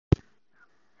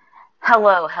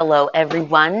Hello,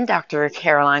 everyone. Dr.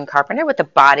 Caroline Carpenter with the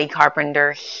Body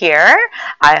Carpenter here.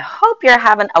 I hope you're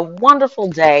having a wonderful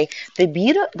day.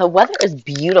 The weather is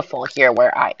beautiful here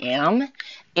where I am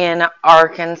in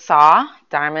Arkansas,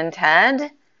 Diamond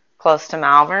Head, close to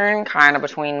Malvern, kind of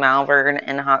between Malvern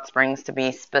and Hot Springs to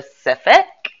be specific.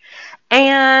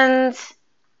 And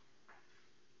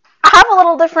I have a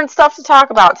little different stuff to talk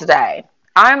about today.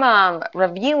 I'm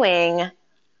reviewing.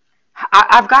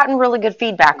 I've gotten really good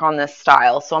feedback on this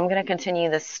style, so I'm going to continue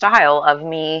this style of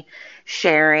me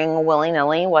sharing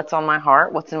willy-nilly what's on my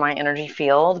heart, what's in my energy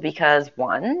field, because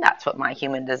one, that's what my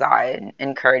human design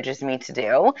encourages me to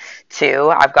do. Two,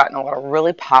 I've gotten a lot of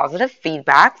really positive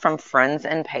feedback from friends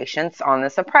and patients on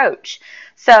this approach.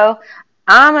 So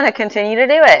I'm going to continue to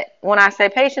do it. When I say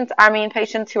patients, I mean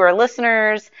patients who are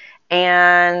listeners,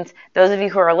 and those of you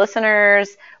who are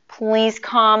listeners, please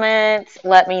comment.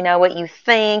 Let me know what you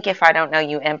think. If I don't know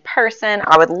you in person,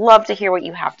 I would love to hear what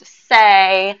you have to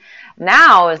say.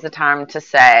 Now is the time to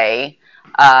say,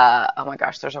 oh my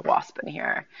gosh, there's a wasp in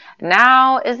here.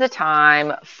 Now is the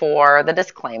time for the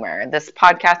disclaimer. This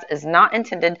podcast is not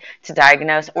intended to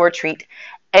diagnose or treat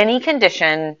any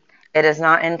condition. It is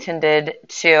not intended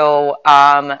to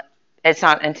It's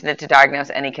not intended to diagnose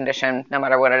any condition, no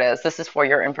matter what it is. This is for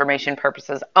your information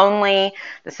purposes only.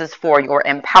 This is for your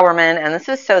empowerment, and this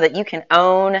is so that you can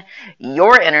own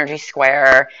your energy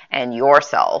square and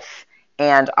yourself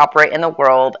and operate in the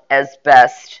world as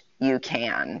best you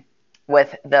can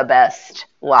with the best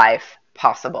life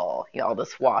possible. Y'all,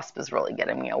 this wasp is really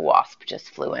getting me. A wasp just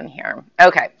flew in here.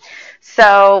 Okay,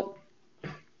 so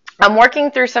I'm working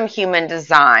through some human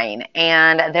design,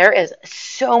 and there is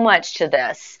so much to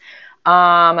this.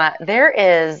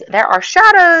 There are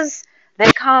shadows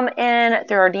that come in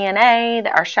through our DNA.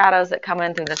 There are shadows that come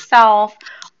in through the self.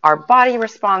 Our body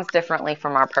responds differently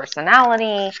from our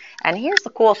personality. And here's the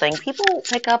cool thing. People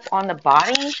pick up on the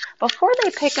body before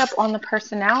they pick up on the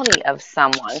personality of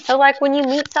someone. So like when you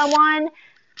meet someone,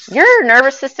 your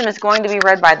nervous system is going to be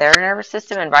read by their nervous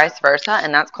system and vice versa.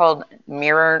 And that's called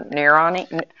mirror neurons.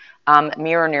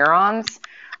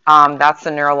 That's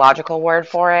the neurological word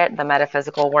for it. The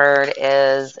metaphysical word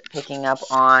is picking up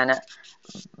on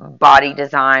body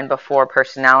design before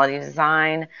personality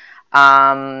design.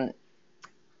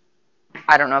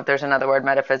 I don't know if there's another word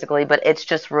metaphysically, but it's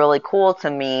just really cool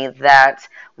to me that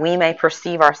we may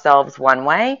perceive ourselves one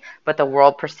way, but the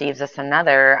world perceives us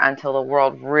another until the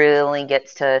world really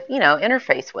gets to,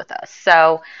 interface with us.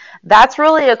 So that's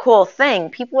really a cool thing.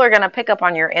 People are going to pick up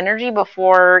on your energy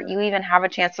before you even have a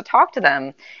chance to talk to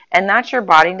them. And that's your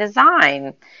body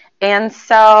design. And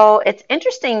so it's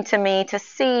interesting to me to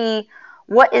see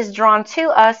what is drawn to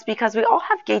us because we all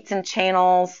have gates and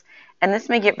channels. And this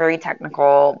may get very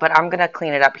technical, but I'm going to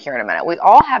clean it up here in a minute. We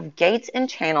all have gates and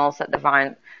channels that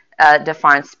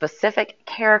define specific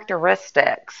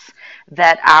characteristics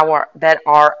that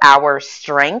are our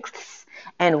strengths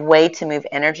and way to move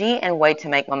energy and way to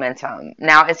make momentum.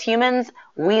 Now, as humans,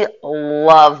 we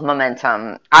love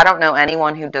momentum. I don't know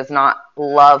anyone who does not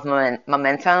love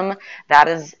momentum. That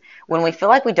is when we feel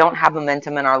like we don't have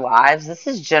momentum in our lives. This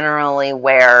is generally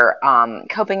where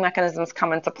coping mechanisms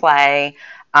come into play.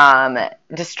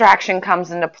 Distraction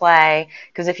comes into play,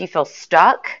 because if you feel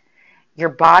stuck, your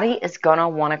body is going to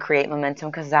want to create momentum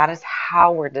because that is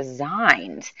how we're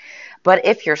designed. But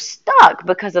if you're stuck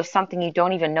because of something you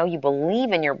don't even know you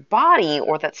believe in your body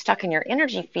or that's stuck in your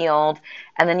energy field,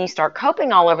 and then you start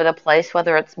coping all over the place,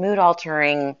 whether it's mood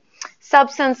altering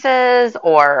substances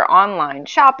or online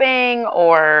shopping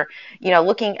or,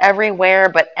 looking everywhere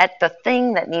but at the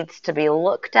thing that needs to be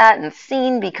looked at and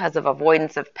seen because of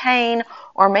avoidance of pain,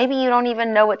 or maybe you don't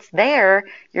even know it's there,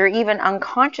 you're even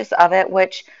unconscious of it,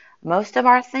 which most of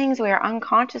our things we are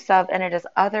unconscious of, and it is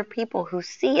other people who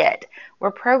see it.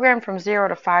 We're programmed from 0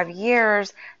 to 5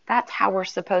 years. That's how we're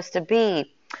supposed to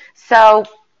be. So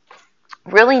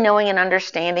really knowing and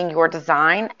understanding your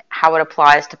design, how it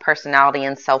applies to personality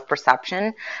and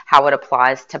self-perception, how it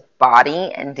applies to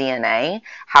body and DNA,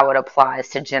 how it applies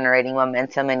to generating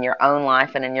momentum in your own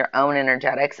life and in your own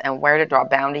energetics, and where to draw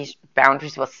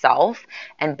boundaries with self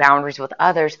and boundaries with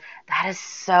others, that is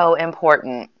so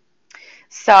important.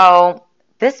 So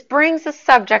this brings the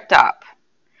subject up.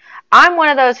 I'm one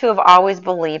of those who have always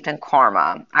believed in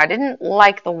karma. I didn't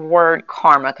like the word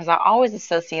karma because I always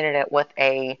associated it with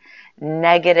a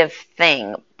negative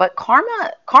thing. But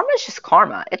karma is just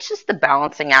karma. It's just the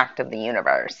balancing act of the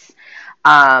universe.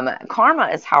 Karma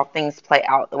is how things play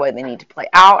out the way they need to play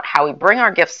out, how we bring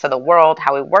our gifts to the world,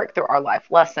 how we work through our life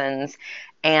lessons,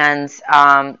 and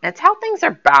it's how things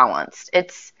are balanced.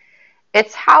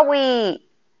 It's how we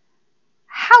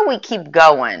how we keep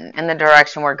going in the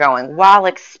direction we're going while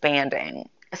expanding.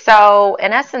 So,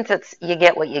 in essence, it's you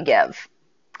get what you give.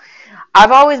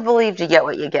 I've always believed you get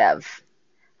what you give.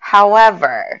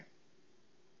 However,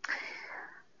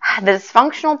 the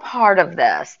dysfunctional part of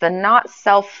this, the not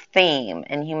self theme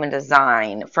in human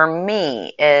design, for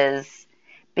me, is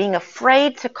being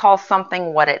afraid to call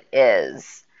something what it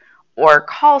is, or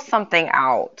call something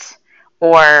out,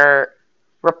 or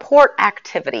report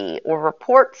activity, or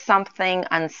report something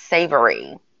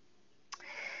unsavory.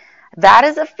 That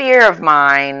is a fear of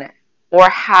mine, or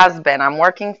has been. I'm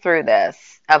working through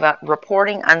this of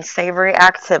reporting unsavory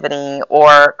activity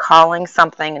or calling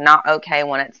something not okay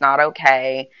when it's not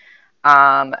okay,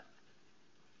 um,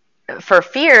 for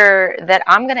fear that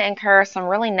I'm going to incur some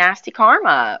really nasty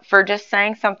karma for just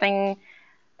saying something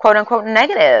quote unquote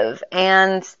negative.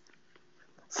 And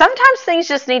sometimes things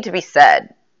just need to be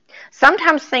said.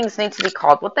 Sometimes things need to be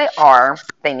called what they are.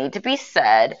 They need to be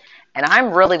said. And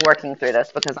I'm really working through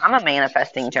this because I'm a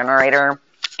manifesting generator.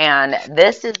 And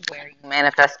this is where you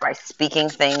manifest by speaking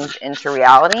things into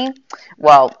reality.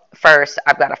 Well, first,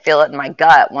 I've got to feel it in my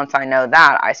gut. Once I know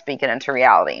that, I speak it into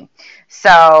reality.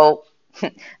 So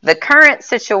the current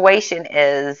situation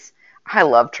is, I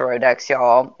love tarot decks,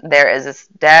 y'all. There is this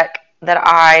deck that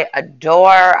I adore.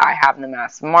 I have the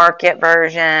mass market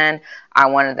version. I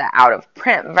wanted the out of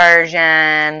print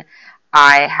version.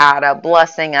 I had a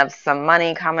blessing of some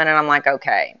money coming, and I'm like,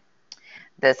 okay,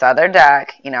 this other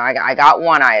deck, I got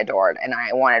one I adored, and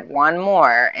I wanted one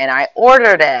more, and I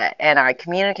ordered it, and I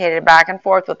communicated back and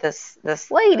forth with this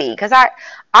lady, because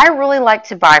I really like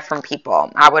to buy from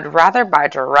people. I would rather buy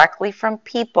directly from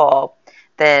people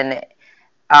than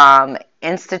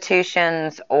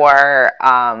institutions or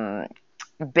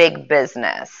big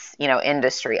business,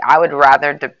 industry. I would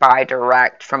rather buy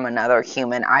direct from another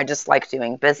human. I just like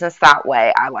doing business that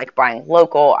way. I like buying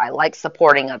local. I like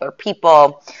supporting other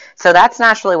people. So that's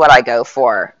naturally what I go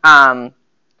for.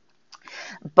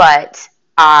 But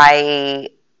I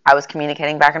was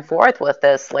communicating back and forth with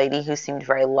this lady who seemed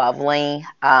very lovely.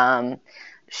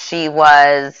 She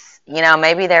was,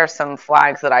 maybe there's some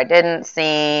flags that I didn't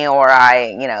see, or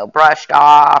I, brushed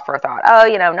off, or thought, oh,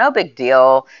 no big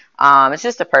deal. It's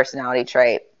just a personality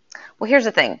trait. Well, here's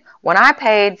the thing. When I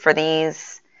paid for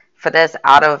this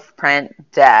out of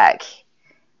print deck,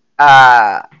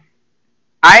 I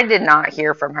did not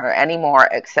hear from her anymore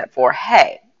except for,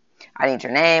 hey, I need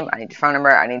your name, I need your phone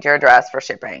number, I need your address for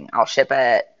shipping. I'll ship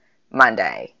it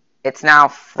Monday. It's now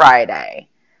Friday.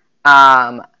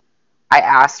 I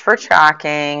asked for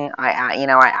tracking. I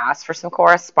asked for some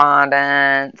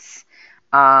correspondence.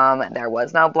 There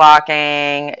was no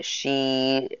blocking.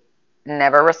 She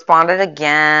never responded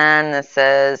again. This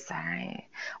is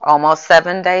almost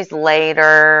 7 days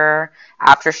later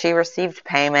after she received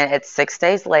payment. It's 6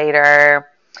 days later.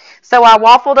 So I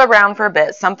waffled around for a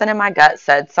bit. Something in my gut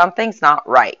said, something's not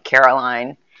right,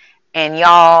 Caroline. And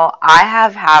y'all, I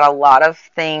have had a lot of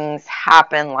things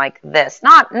happen like this.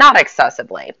 Not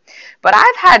excessively, but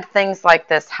I've had things like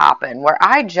this happen where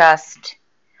I just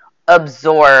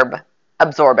absorb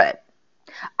it.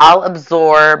 I'll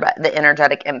absorb the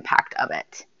energetic impact of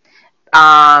it.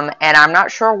 And I'm not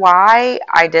sure why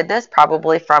I did this,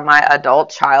 probably from my adult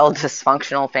child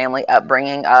dysfunctional family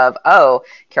upbringing of, oh,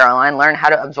 Caroline, learn how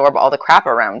to absorb all the crap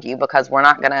around you, because we're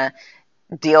not going to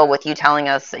deal with you telling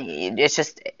us it's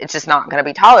just not going to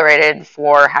be tolerated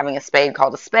for having a spade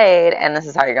called a spade, and this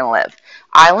is how you're going to live.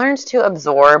 I learned to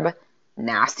absorb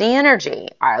nasty energy.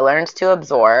 I learned to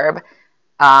absorb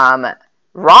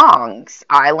wrongs.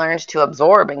 I learned to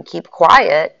absorb and keep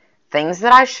quiet things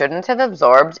that I shouldn't have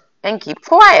absorbed and keep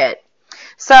quiet.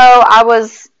 So I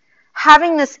was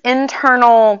having this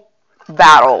internal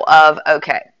battle of,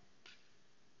 okay,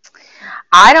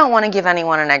 I don't want to give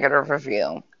anyone a negative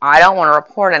review. I don't want to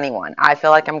report anyone. I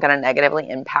feel like I'm going to negatively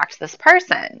impact this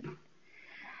person.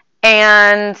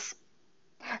 And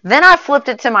then I flipped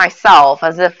it to myself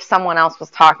as if someone else was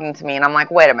talking to me, and I'm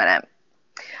like, wait a minute.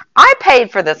 I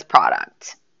paid for this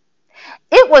product.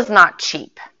 It was not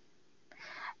cheap.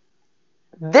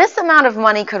 This amount of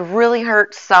money could really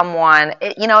hurt someone.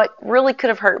 It really could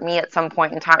have hurt me at some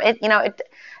point in time.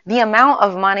 The amount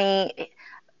of money,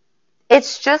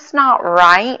 it's just not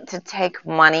right to take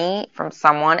money from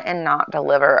someone and not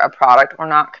deliver a product or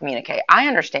not communicate. I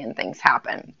understand things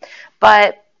happen,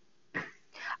 but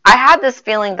I had this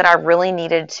feeling that I really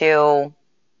needed to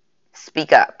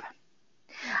speak up.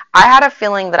 I had a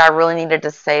feeling that I really needed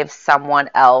to save someone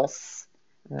else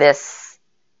this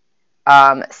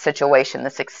situation,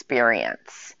 this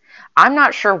experience. I'm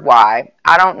not sure why.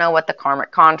 I don't know what the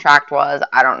karmic contract was.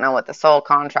 I don't know what the soul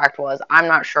contract was. I'm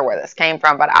not sure where this came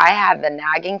from, but I had the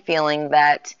nagging feeling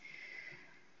that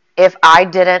if I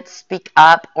didn't speak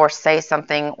up or say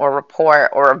something or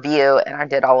report or review, and I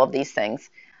did all of these things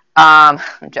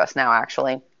just now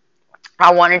actually,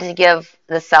 I wanted to give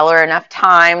the seller enough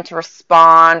time to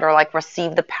respond or like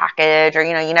receive the package, or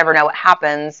you never know what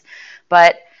happens.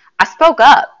 But I spoke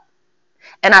up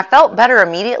and I felt better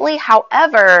immediately.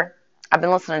 However, I've been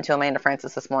listening to Amanda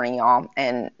Francis this morning, y'all,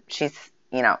 and she's,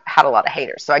 had a lot of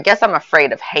haters. So I guess I'm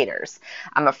afraid of haters.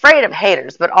 I'm afraid of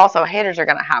haters, but also haters are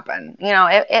going to happen.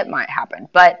 It might happen.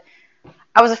 But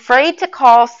I was afraid to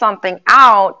call something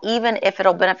out, even if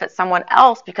it'll benefit someone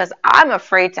else, because I'm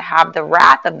afraid to have the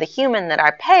wrath of the human that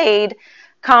I paid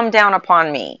come down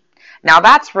upon me. Now,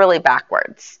 that's really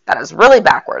backwards. That is really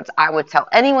backwards. I would tell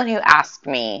anyone who asked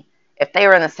me if they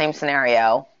were in the same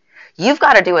scenario, you've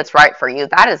got to do what's right for you.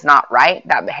 That is not right.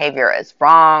 That behavior is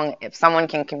wrong. If someone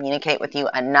can communicate with you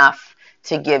enough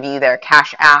to give you their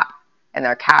cash app and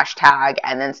their cash tag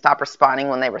and then stop responding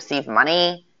when they receive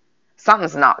money,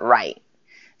 something's not right.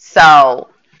 So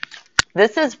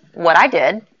this is what I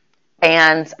did,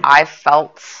 and I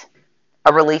felt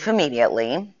a relief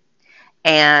immediately,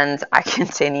 and I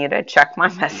continue to check my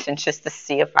messages to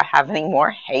see if I have any more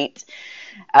hate,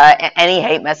 any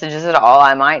hate messages at all.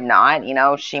 I might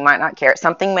not, she might not care.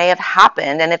 Something may have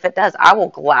happened, and if it does, I will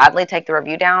gladly take the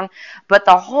review down. But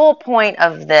the whole point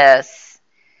of this,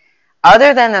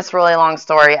 other than this really long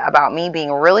story about me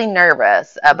being really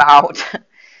nervous about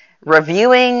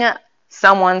reviewing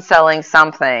someone selling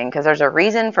something, because there's a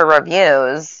reason for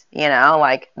reviews,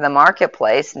 like the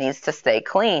marketplace needs to stay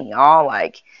clean, y'all.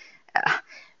 Like,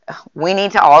 we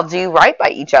need to all do right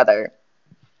by each other.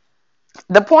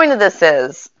 The point of this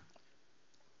is,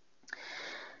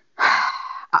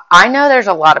 I know there's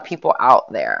a lot of people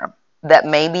out there that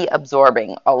may be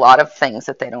absorbing a lot of things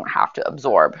that they don't have to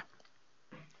absorb.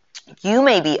 You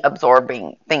may be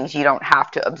absorbing things you don't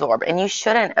have to absorb, and you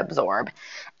shouldn't absorb.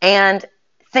 And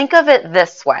think of it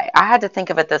this way. I had to think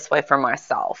of it this way for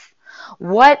myself.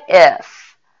 What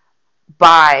if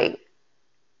by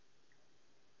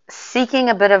seeking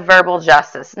a bit of verbal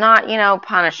justice, not,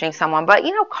 punishing someone, but,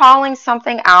 calling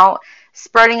something out,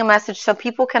 spreading a message so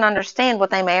people can understand what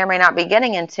they may or may not be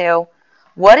getting into,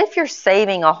 what if you're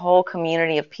saving a whole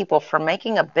community of people from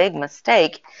making a big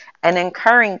mistake and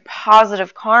incurring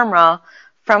positive karma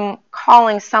from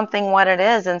calling something what it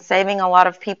is and saving a lot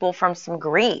of people from some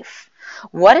grief?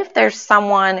 What if there's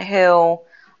someone who,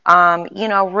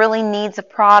 really needs a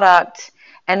product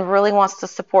and really wants to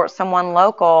support someone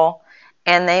local,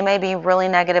 and they may be really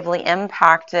negatively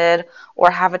impacted,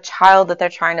 or have a child that they're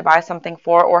trying to buy something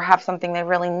for, or have something they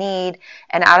really need,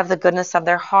 and out of the goodness of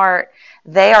their heart,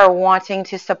 they are wanting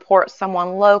to support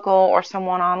someone local or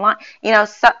someone online,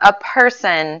 a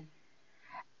person.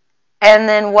 And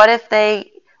then what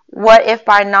if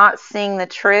by not seeing the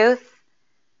truth,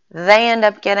 they end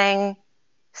up getting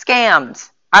scammed?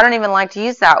 I don't even like to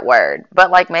use that word,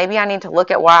 but maybe I need to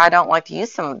look at why I don't like to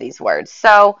use some of these words.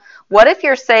 So what if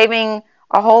you're saving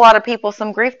a whole lot of people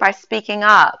some grief by speaking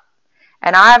up?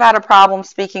 And I've had a problem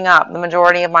speaking up the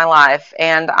majority of my life,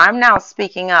 and I'm now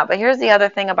speaking up. But here's the other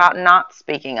thing about not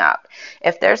speaking up.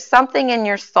 If there's something in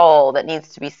your soul that needs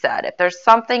to be said, if there's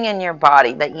something in your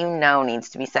body that needs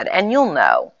to be said, and you'll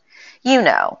know,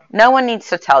 no one needs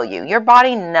to tell you. Your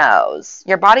body knows.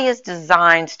 Your body is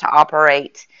designed to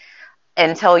operate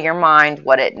and tell your mind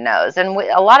what it knows. And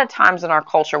a lot of times in our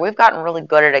culture, we've gotten really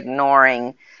good at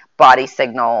ignoring body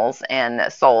signals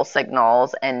and soul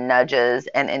signals and nudges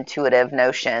and intuitive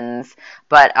notions.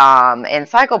 But in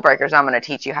Cycle Breakers, I'm going to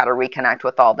teach you how to reconnect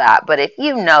with all that. But if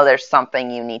you know there's something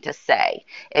you need to say,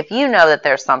 if you know that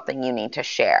there's something you need to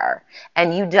share,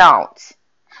 and you don't,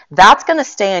 that's going to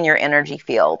stay in your energy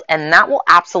field, and that will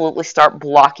absolutely start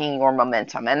blocking your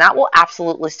momentum, and that will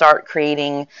absolutely start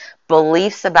creating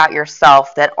beliefs about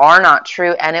yourself that are not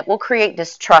true, and it will create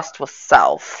distrust with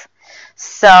self.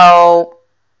 So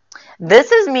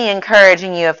this is me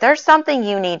encouraging you, if there's something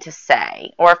you need to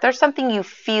say, or if there's something you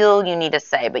feel you need to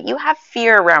say, but you have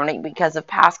fear around it because of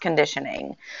past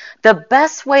conditioning, the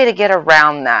best way to get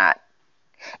around that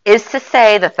is to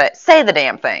say the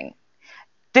damn thing.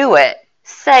 Do it.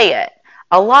 Say it.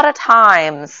 A lot of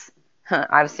times,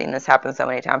 I've seen this happen so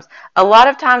many times, a lot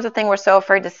of times the thing we're so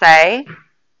afraid to say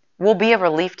will be a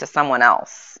relief to someone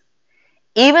else.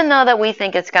 Even though that we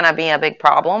think it's going to be a big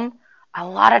problem, a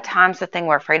lot of times the thing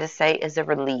we're afraid to say is a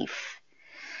relief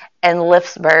and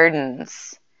lifts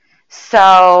burdens.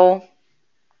 So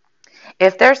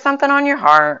if there's something on your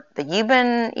heart that you've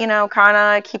been, kind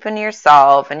of keeping to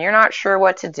yourself and you're not sure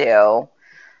what to do,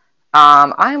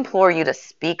 I implore you to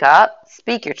speak up,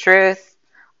 speak your truth.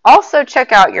 Also,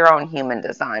 check out your own human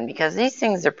design because these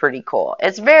things are pretty cool.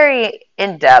 It's very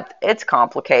in depth. It's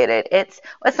complicated. It's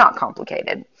not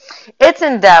complicated. It's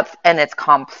in depth and it's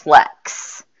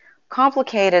complex.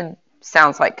 Complicated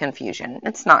sounds like confusion.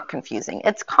 It's not confusing.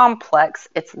 It's complex.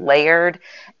 It's layered,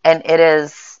 and it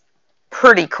is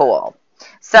pretty cool.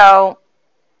 So,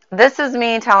 this is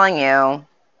me telling you,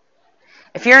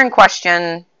 if you're in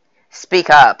question, speak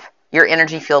up. Your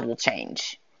energy field will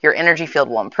change. Your energy field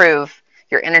will improve.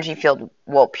 Your energy field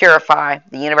will purify.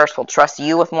 The universe will trust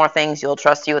you with more things. You'll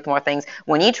trust you with more things.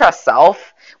 When you trust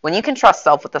self, when you can trust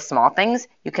self with the small things,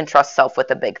 you can trust self with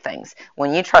the big things.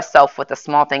 When you trust self with the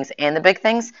small things and the big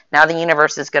things, now the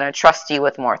universe is going to trust you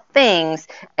with more things,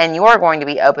 and you're going to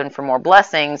be open for more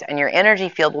blessings, and your energy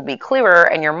field will be clearer,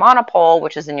 and your monopole,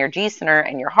 which is in your G center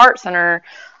and your heart center,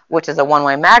 which is a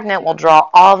one-way magnet, will draw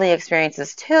all the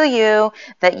experiences to you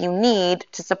that you need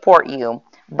to support you.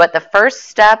 But the first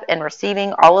step in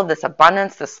receiving all of this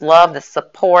abundance, this love, this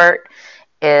support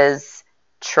is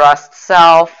trust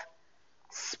self,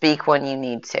 speak when you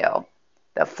need to.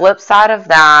 The flip side of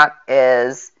that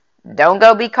is don't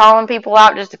go be calling people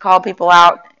out just to call people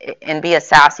out and be a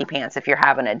sassy pants if you're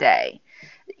having a day.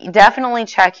 Definitely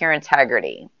check your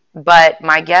integrity. But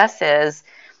my guess is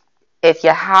if you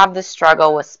have the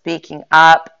struggle with speaking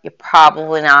up, you're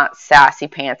probably not sassy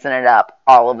pantsing it up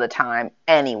all of the time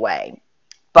anyway.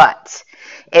 But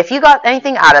if you got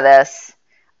anything out of this,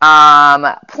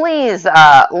 please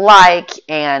like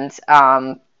and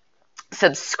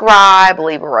subscribe,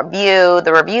 leave a review.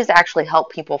 The reviews actually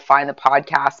help people find the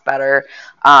podcast better.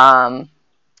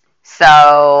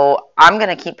 So I'm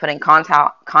going to keep putting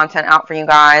content out for you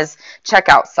guys. Check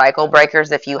out Cycle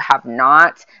Breakers if you have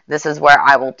not. This is where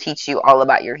I will teach you all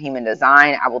about your human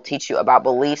design. I will teach you about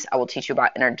beliefs. I will teach you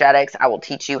about energetics. I will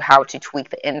teach you how to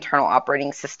tweak the internal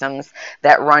operating systems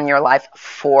that run your life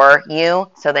for you.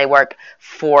 So they work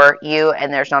for you,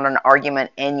 and there's not an argument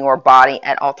in your body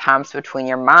at all times between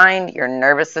your mind, your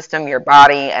nervous system, your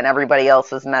body, and everybody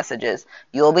else's messages.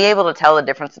 You'll be able to tell the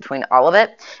difference between all of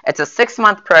it. It's a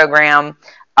 6-month program.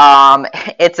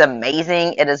 It's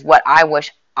amazing. It is what I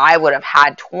wish I would have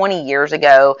had 20 years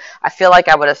ago. I feel like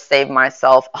I would have saved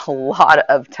myself a lot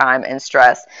of time and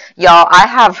stress. Y'all, I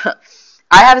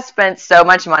have spent so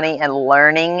much money in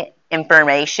learning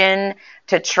information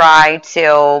to try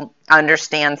to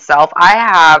understand self.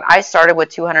 I started with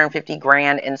 250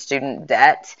 grand in student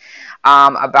debt,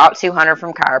 about 200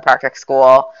 from chiropractic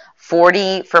school,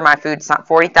 40 for my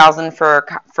 40,000 for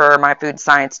my food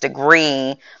science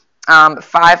degree,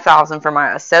 5,000 for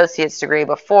my associate's degree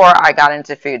before I got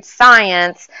into food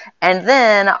science, and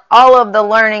then all of the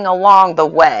learning along the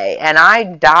way. And I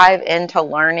dive into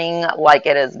learning like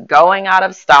it is going out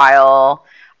of style.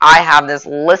 I have this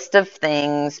list of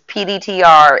things: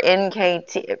 PDTR,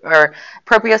 NKT, or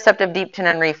proprioceptive deep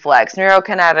tendon reflex,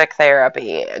 neurokinetic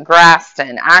therapy,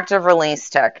 Graston, active release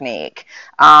technique,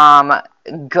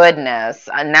 goodness.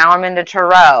 Now I'm into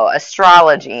tarot,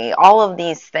 astrology, all of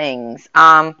these things.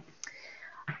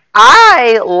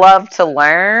 I love to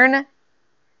learn,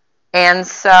 and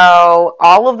so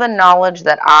all of the knowledge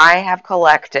that I have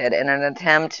collected in an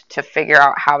attempt to figure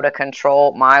out how to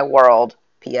control my world,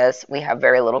 P.S. we have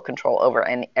very little control over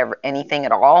anything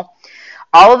at all.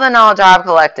 All of the knowledge I've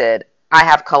collected, I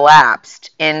have collapsed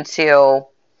into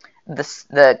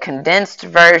the condensed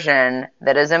version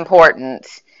that is important,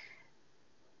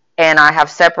 and I have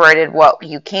separated what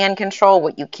you can control,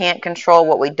 what you can't control,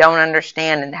 what we don't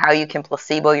understand, and how you can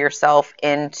placebo yourself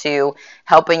into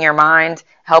helping your mind,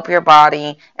 help your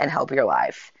body, and help your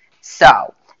life.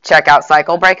 So check out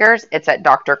Cycle Breakers. It's at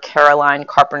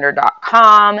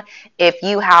drcarolinecarpenter.com. If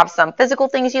you have some physical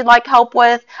things you'd like help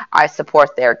with, I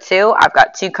support there too. I've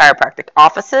got 2 chiropractic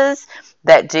offices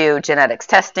that do genetics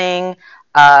testing.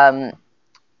 I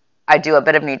do a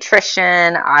bit of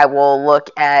nutrition. I will look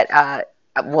at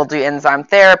we'll do enzyme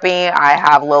therapy. I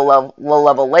have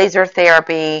low-level laser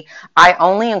therapy. I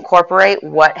only incorporate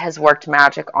what has worked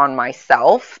magic on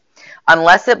myself.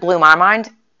 Unless it blew my mind,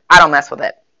 I don't mess with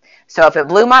it. So if it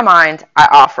blew my mind, I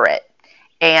offer it.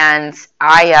 And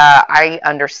I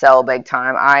undersell big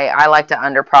time. I like to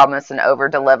underpromise and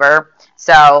overdeliver.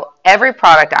 So every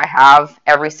product I have,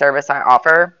 every service I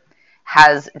offer,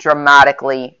 has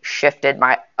dramatically shifted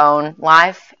my own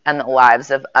life and the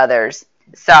lives of others.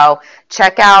 So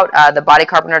check out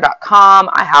thebodycarpenter.com.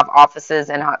 I have offices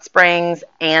in Hot Springs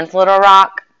and Little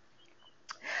Rock.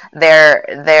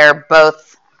 They're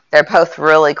both They're both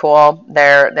really cool.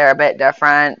 They're a bit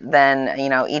different than,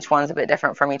 each one's a bit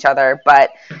different from each other.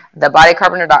 But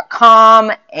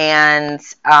thebodycarpenter.com and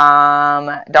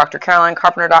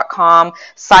drcarolinecarpenter.com.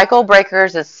 Cycle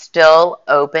Breakers is still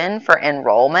open for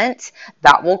enrollment.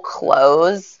 That will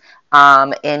close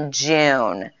in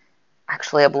June.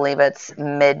 Actually, I believe it's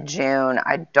mid-June.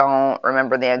 I don't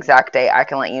remember the exact date. I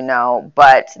can let you know.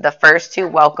 But the first two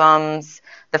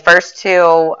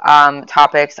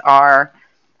topics are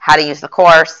how to use the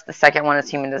course. The second one is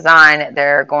human design.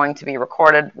 They're going to be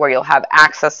recorded where you'll have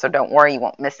access, so don't worry, you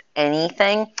won't miss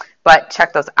anything. But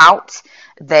check those out.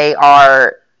 They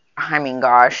are,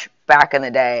 gosh, back in the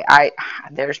day,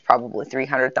 there's probably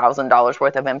 $300,000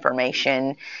 worth of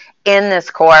information in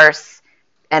this course,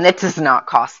 and it does not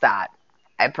cost that.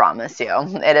 I promise you.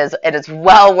 It is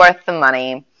well worth the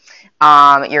money.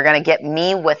 You're going to get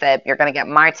me with it. You're going to get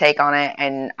my take on it,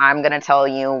 and I'm going to tell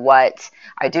you what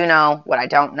I do know, what I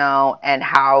don't know, and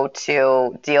how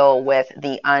to deal with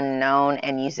the unknown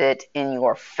and use it in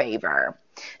your favor.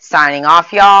 Signing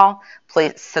off, y'all.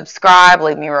 Please subscribe,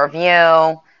 leave me a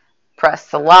review, press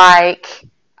the like.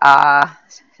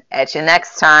 At you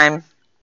next time.